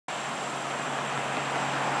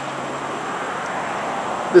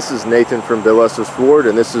This is Nathan from Estes Ford,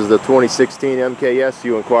 and this is the 2016 MKS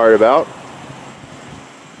you inquired about.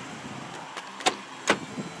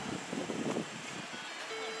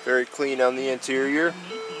 Very clean on the interior.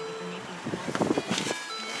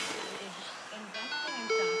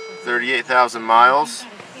 38,000 miles.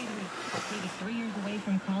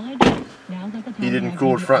 Heated and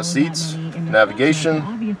cooled front seats.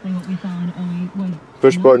 Navigation.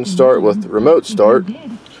 Push button start with remote start.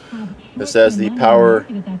 This has the power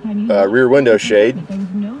rear window shade.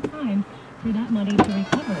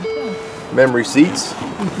 Memory seats.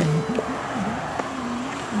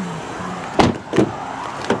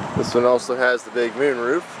 This one also has the big moon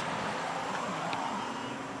roof.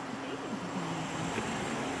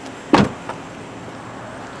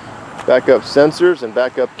 Backup sensors and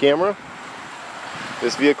backup camera.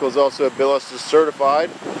 This vehicle is also Estes certified.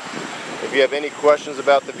 If you have any questions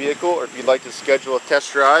about the vehicle, or if you'd like to schedule a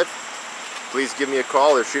test drive, please give me a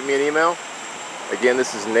call or shoot me an email. Again,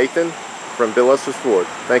 this is Nathan from Estes Ford.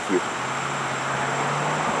 Thank you.